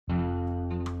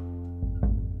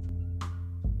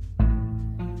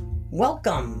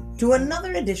Welcome to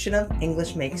another edition of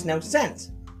English Makes No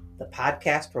Sense, the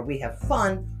podcast where we have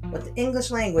fun with the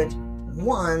English language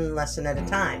one lesson at a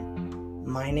time.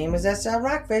 My name is SL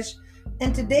Rockfish,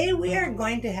 and today we are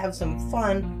going to have some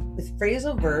fun with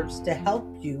phrasal verbs to help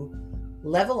you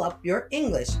level up your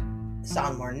English,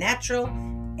 sound more natural,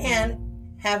 and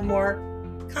have more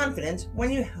confidence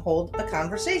when you hold a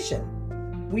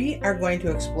conversation. We are going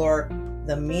to explore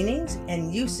the meanings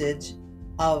and usage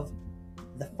of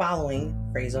the following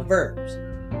phrasal verbs: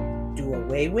 do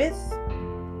away with,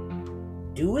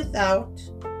 do without,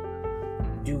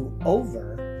 do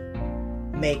over,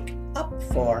 make up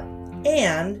for,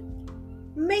 and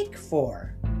make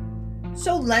for.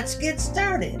 So let's get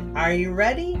started. Are you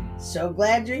ready? So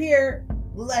glad you're here.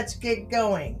 Let's get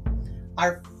going.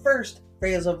 Our first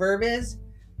phrasal verb is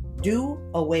do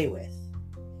away with.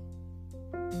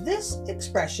 This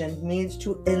expression means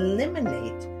to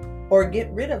eliminate or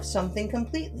get rid of something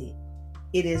completely.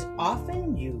 It is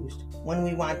often used when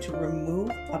we want to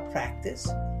remove a practice,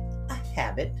 a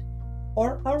habit,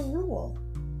 or a rule.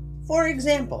 For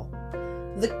example,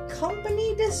 the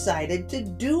company decided to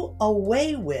do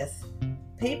away with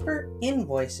paper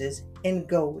invoices and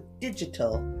go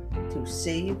digital to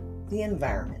save the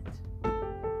environment.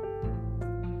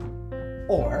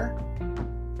 Or,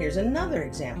 here's another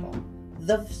example.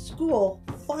 The school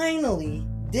finally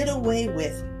did away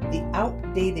with the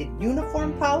outdated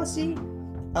uniform policy,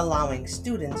 allowing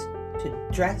students to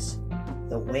dress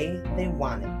the way they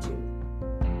wanted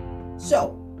to.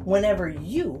 So, whenever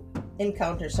you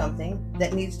encounter something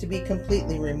that needs to be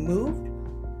completely removed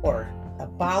or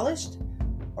abolished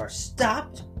or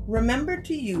stopped, remember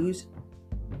to use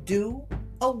do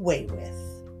away with.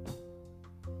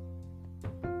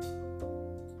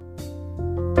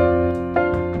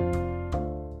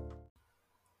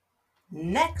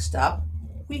 Next up,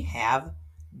 we have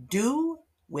do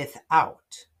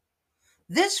without.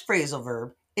 This phrasal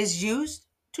verb is used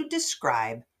to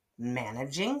describe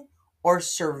managing or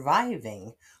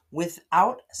surviving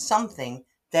without something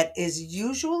that is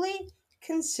usually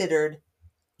considered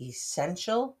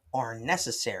essential or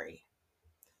necessary.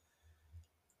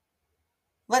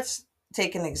 Let's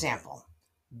take an example.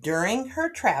 During her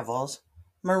travels,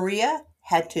 Maria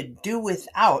had to do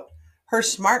without her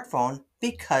smartphone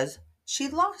because she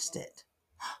lost it.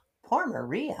 Poor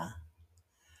Maria.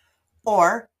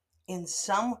 Or in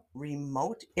some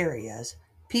remote areas,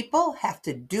 people have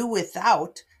to do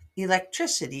without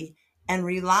electricity and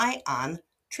rely on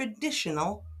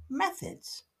traditional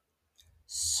methods.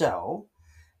 So,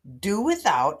 do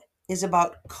without is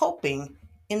about coping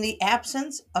in the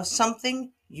absence of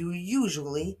something you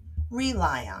usually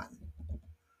rely on.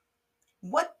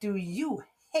 What do you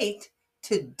hate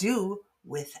to do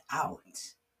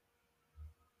without?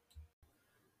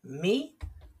 Me,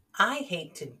 I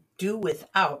hate to do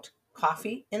without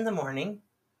coffee in the morning.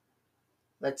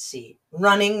 Let's see,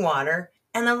 running water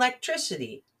and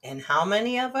electricity. And how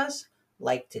many of us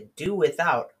like to do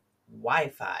without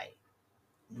Wi-Fi?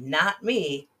 Not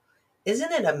me.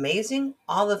 Isn't it amazing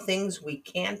all the things we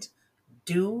can't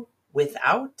do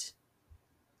without?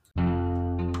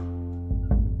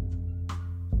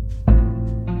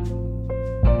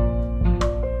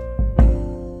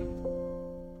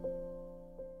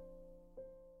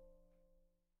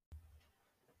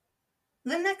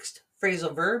 The next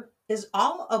phrasal verb is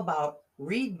all about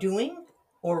redoing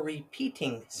or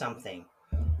repeating something,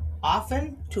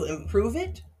 often to improve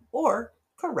it or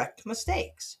correct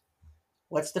mistakes.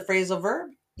 What's the phrasal verb?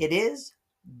 It is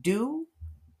do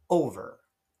over.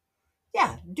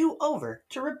 Yeah, do over,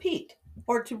 to repeat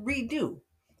or to redo.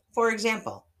 For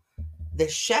example, the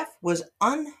chef was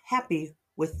unhappy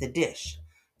with the dish,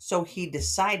 so he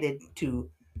decided to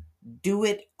do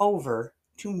it over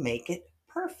to make it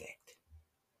perfect.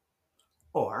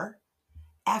 Or,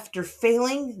 after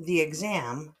failing the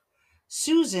exam,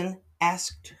 Susan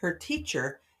asked her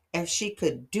teacher if she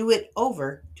could do it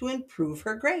over to improve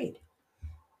her grade.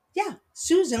 Yeah,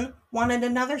 Susan wanted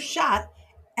another shot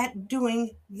at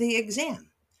doing the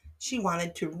exam. She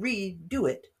wanted to redo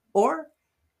it or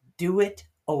do it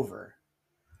over.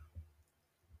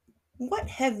 What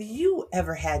have you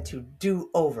ever had to do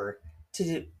over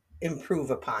to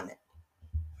improve upon it?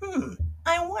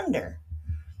 I wonder.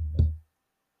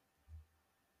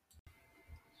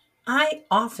 I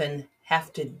often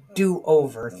have to do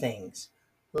over things.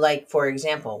 Like, for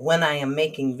example, when I am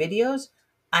making videos,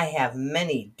 I have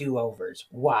many do-overs.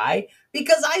 Why?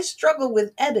 Because I struggle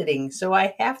with editing, so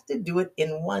I have to do it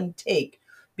in one take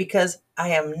because I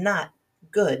am not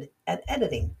good at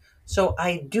editing. So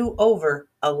I do over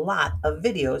a lot of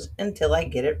videos until I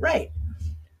get it right.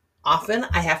 Often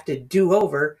I have to do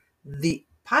over the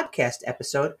podcast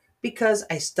episode because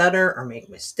I stutter or make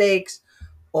mistakes,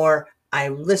 or I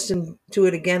listen to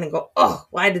it again and go, oh,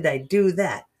 why did I do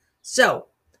that? So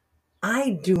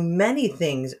I do many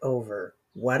things over.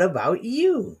 What about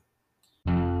you?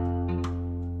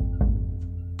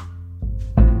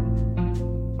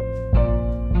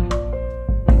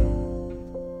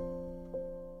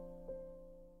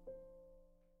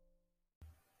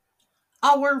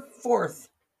 Our fourth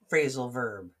phrasal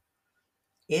verb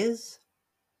is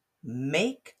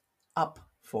make up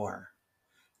for.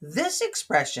 This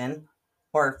expression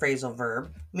or phrasal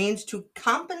verb means to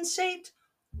compensate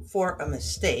for a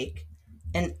mistake,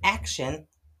 an action,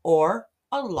 or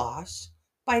a loss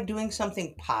by doing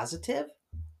something positive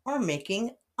or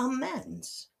making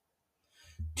amends.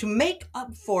 To make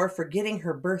up for forgetting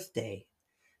her birthday,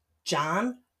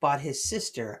 John bought his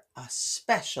sister a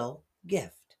special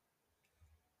gift.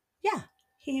 Yeah,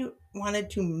 he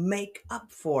wanted to make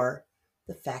up for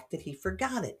the fact that he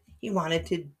forgot it. He wanted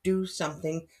to do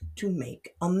something to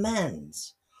make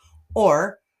amends.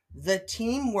 Or the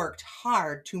team worked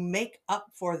hard to make up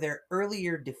for their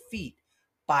earlier defeat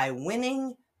by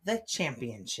winning the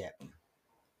championship.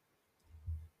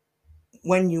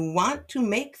 When you want to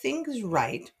make things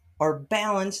right or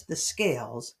balance the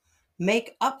scales,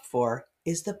 make up for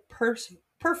is the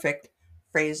perfect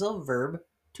phrasal verb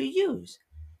to use.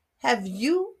 Have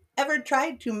you ever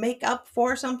tried to make up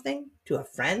for something to a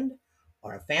friend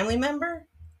or a family member?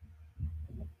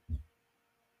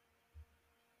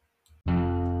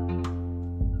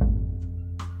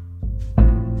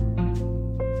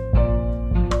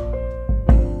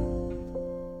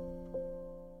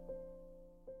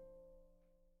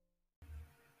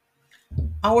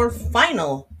 Our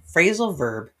final phrasal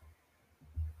verb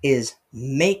is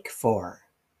make for,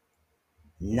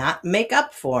 not make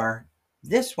up for.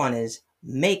 This one is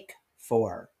make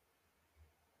for.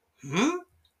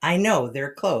 I know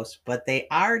they're close, but they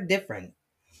are different.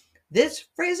 This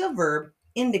phrasal verb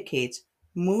indicates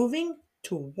moving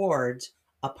towards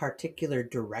a particular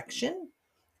direction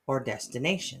or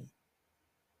destination.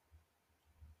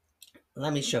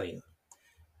 Let me show you.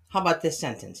 How about this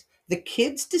sentence? The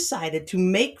kids decided to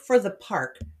make for the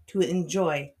park to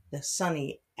enjoy the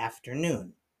sunny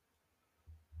afternoon.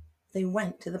 They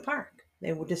went to the park.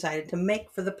 They decided to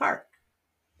make for the park.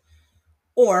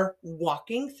 Or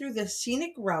walking through the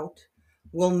scenic route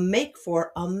will make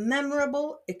for a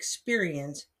memorable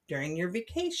experience during your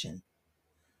vacation.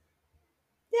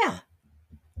 Yeah,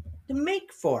 to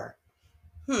make for.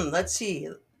 Let's see.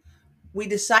 We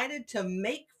decided to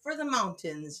make for the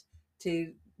mountains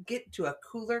to get to a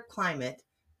cooler climate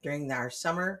during our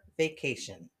summer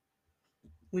vacation.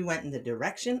 We went in the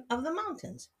direction of the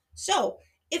mountains. So,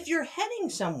 if you're heading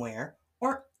somewhere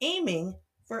or aiming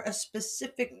for a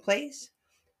specific place,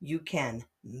 you can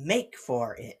make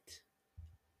for it.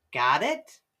 Got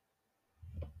it?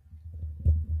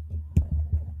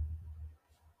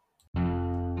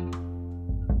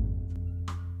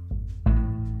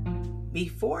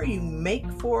 Before you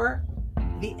make for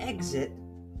the exit,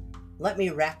 let me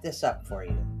wrap this up for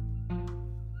you.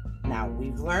 Now,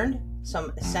 we've learned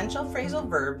some essential phrasal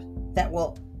verbs that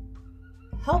will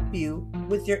help you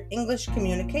with your English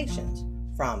communications,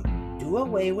 from do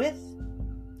away with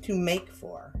to make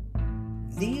for.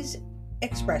 These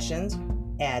expressions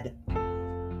add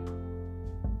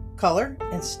color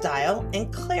and style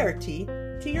and clarity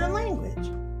to your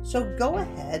language. So go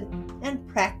ahead and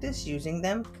practice using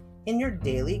them in your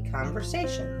daily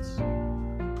conversations.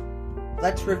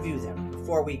 Let's review them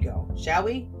before we go, shall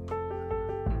we?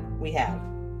 We have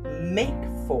make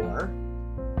for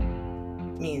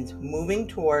means moving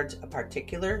towards a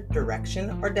particular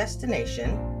direction or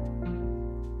destination.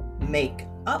 Make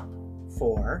up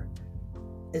for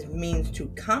means to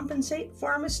compensate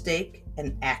for a mistake,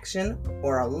 an action,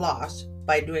 or a loss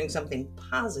by doing something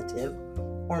positive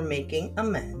or making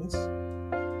amends.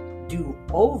 Do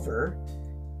over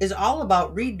is all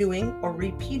about redoing or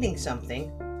repeating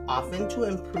something, often to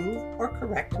improve or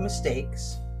correct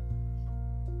mistakes.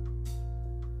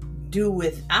 Do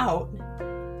without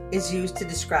is used to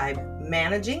describe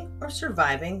managing or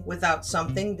surviving without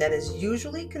something that is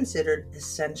usually considered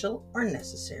essential or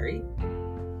necessary.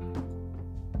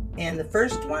 And the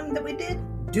first one that we did,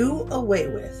 do away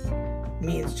with,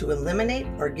 means to eliminate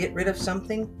or get rid of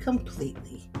something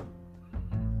completely.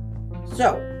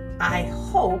 So, I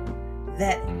hope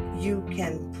that you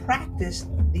can practice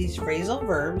these phrasal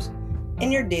verbs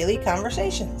in your daily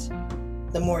conversations.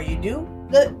 The more you do,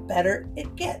 the better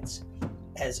it gets.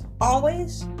 As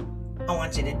always, I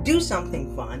want you to do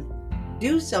something fun,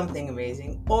 do something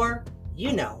amazing, or,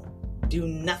 do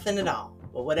nothing at all.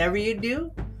 But whatever you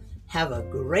do, have a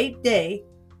great day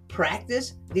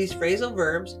practice these phrasal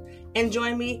verbs and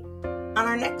join me on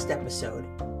our next episode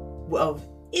of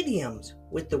idioms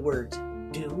with the words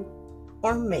do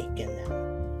or make in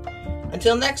them.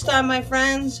 Until next time, my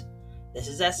friends, this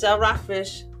is SL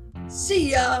Rockfish.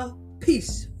 See ya.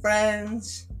 Peace,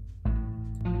 friends.